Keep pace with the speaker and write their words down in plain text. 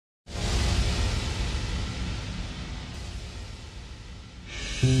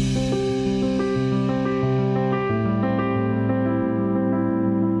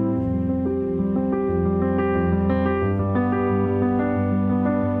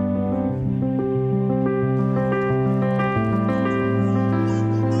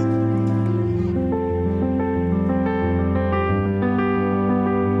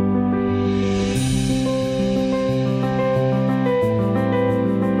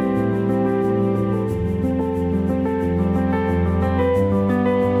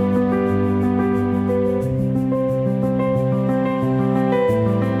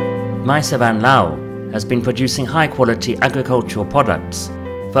Mai Savanh Lao has been producing high-quality agricultural products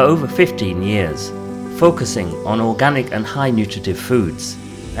for over 15 years, focusing on organic and high nutritive foods,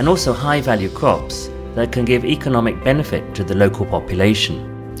 and also high-value crops that can give economic benefit to the local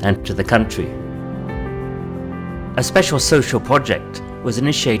population and to the country. A special social project was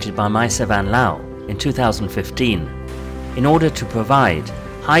initiated by Mai Savanh Lao in 2015 in order to provide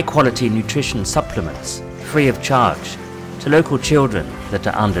high-quality nutrition supplements free of charge to local children that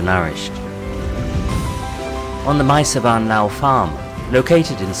are undernourished. On the Mai Savanh Lao farm,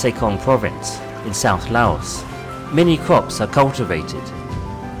 located in Sekong province in South Laos, many crops are cultivated,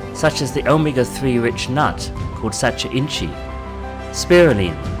 such as the omega-3 rich nut called sacha inchi,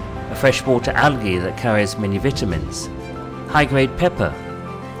 spirulina, a freshwater algae that carries many vitamins, high-grade pepper,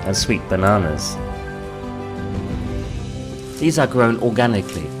 and sweet bananas. These are grown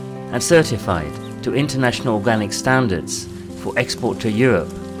organically and certified to international organic standards for export to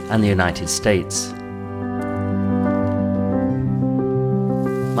Europe and the United States.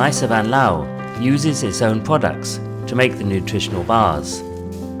 Mai Savanh Lao uses its own products to make the nutritional bars,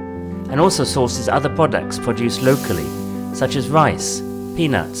 and also sources other products produced locally, such as rice,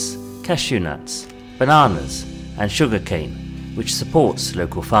 peanuts, cashew nuts, bananas, and sugarcane, which supports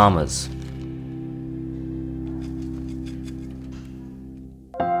local farmers.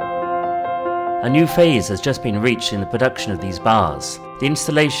 A new phase has just been reached in the production of these bars, the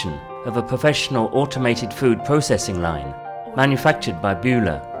installation of a professional automated food processing line manufactured by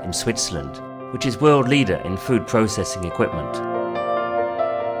Bühler in Switzerland, which is world leader in food processing equipment.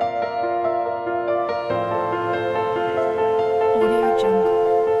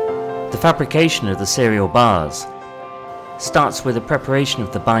 The fabrication of the cereal bars starts with the preparation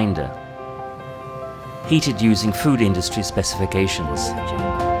of the binder, heated using food industry specifications.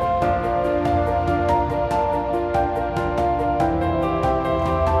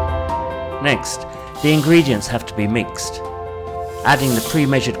 Next, the ingredients have to be mixed, adding the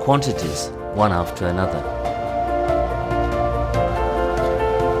pre-measured quantities one after another.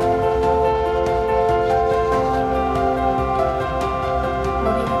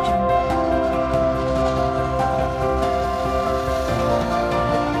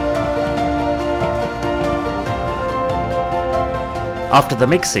 After the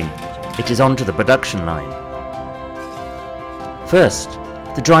mixing, it is on to the production line. First,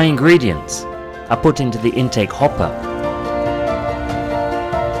 the dry ingredients are put into the intake hopper.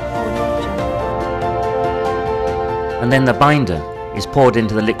 And then the binder is poured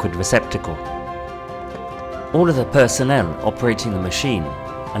into the liquid receptacle. All of the personnel operating the machine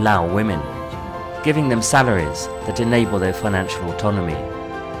are Lao women, giving them salaries that enable their financial autonomy.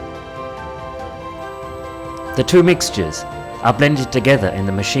 The two mixtures are blended together in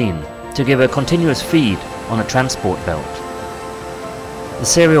the machine to give a continuous feed on a transport belt. The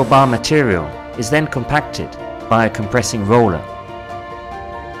cereal bar material is then compacted by a compressing roller.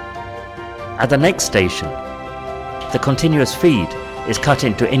 At the next station, the continuous feed is cut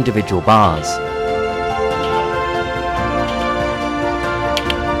into individual bars.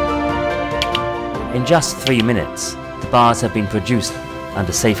 In just 3 minutes, the bars have been produced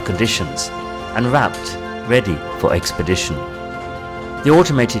under safe conditions and wrapped, ready for expedition. The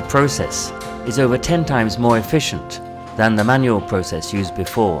automated process is over 10 times more efficient than the manual process used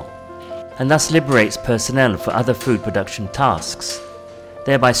before, and thus liberates personnel for other food production tasks,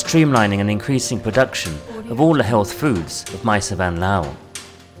 thereby streamlining and increasing production of all the health foods of Mai Savanh Lao.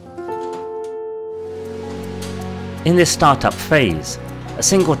 In this startup phase, a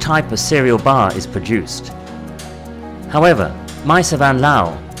single type of cereal bar is produced. However, Mai Savanh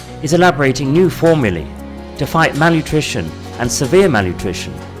Lao is elaborating new formulae to fight malnutrition and severe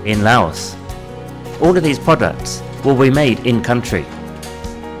malnutrition in Laos. All of these products will be made in-country.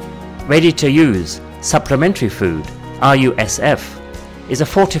 Ready-to-use supplementary food, RUSF, is a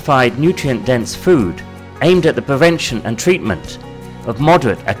fortified nutrient-dense food aimed at the prevention and treatment of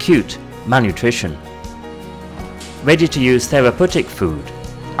moderate acute malnutrition. Ready-to-use therapeutic food,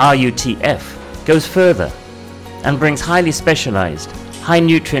 RUTF, goes further and brings highly specialized, high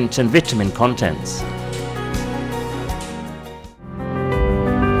nutrient and vitamin contents.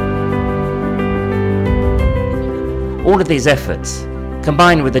 All of these efforts,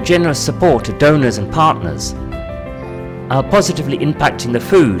 combined with the generous support of donors and partners, are positively impacting the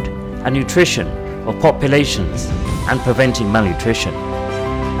food and nutrition of populations and preventing malnutrition.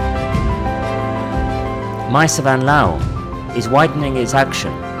 Mai Savanh Lao is widening its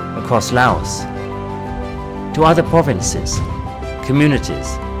action across Laos to other provinces, communities,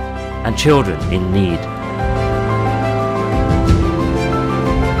 and children in need.